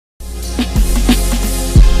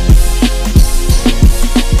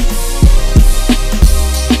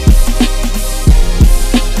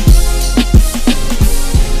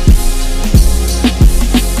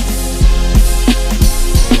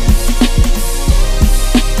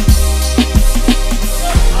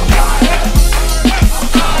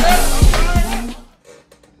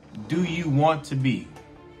want to be?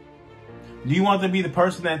 Do you want to be the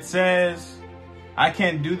person that says, I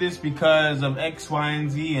can't do this because of X, Y,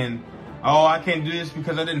 and Z, and oh, I can't do this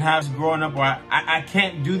because I didn't have this growing up, or I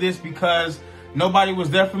can't do this because nobody was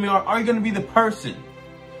there for me? Or are you going to be the person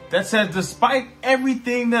that says, despite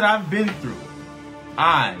everything that I've been through,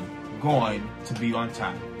 I'm going to be on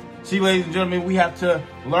time? See, ladies and gentlemen, we have to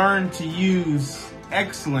learn to use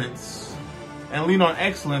excellence and lean on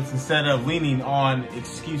excellence instead of leaning on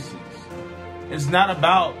excuses. It's not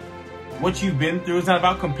about what you've been through. It's not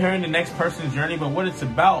about comparing the next person's journey, but what it's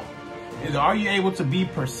about is, are you able to be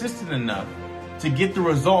persistent enough to get the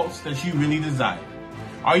results that you really desire?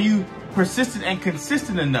 Are you persistent and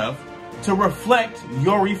consistent enough to reflect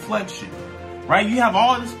your reflection? Right? You have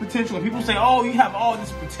all this potential. And people say, oh, you have all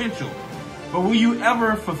this potential, but will you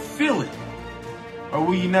ever fulfill it? Or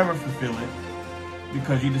will you never fulfill it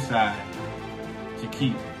because you decide to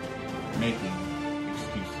keep making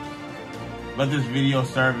excuses? Let this video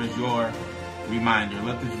serve as your reminder.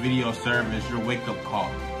 Let this video serve as your wake-up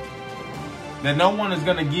call that no one is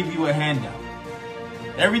going to give you a handout.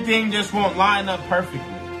 Everything just won't line up perfectly.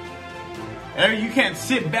 You can't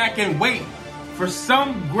sit back and wait for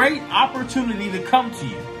some great opportunity to come to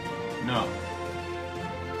you. No.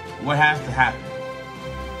 What has to happen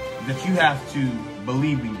is that you have to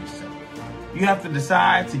believe in yourself. You have to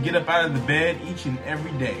decide to get up out of the bed each and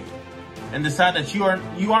every day and decide that you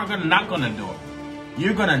aren't going to knock on the door.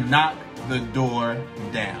 You're going to knock the door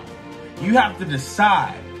down. You have to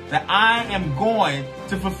decide that I am going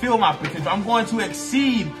to fulfill my potential. I'm going to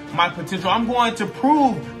exceed my potential. I'm going to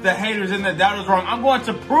prove the haters and the doubters wrong. I'm going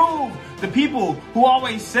to prove the people who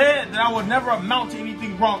always said that I would never amount to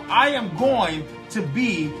anything wrong. I am going to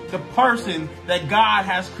be the person that God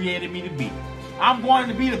has created me to be. I'm going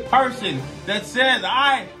to be the person that says,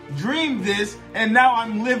 I dreamed this and now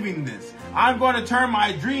I'm living this. I'm going to turn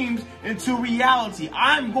my dreams into reality.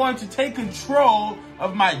 I'm going to take control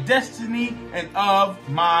of my destiny and of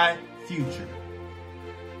my future.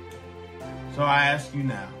 So I ask you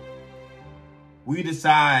now, will you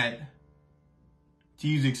decide to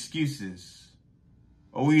use excuses,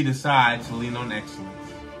 or will you decide to lean on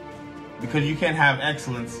excellence? Because you can't have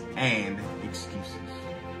excellence and excuses.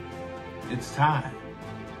 It's time.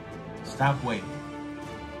 Stop waiting.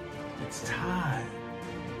 It's time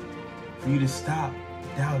for you to stop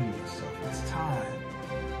doubting yourself. It's time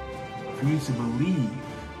for you to believe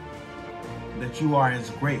that you are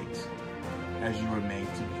as great as you were made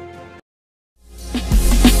to be.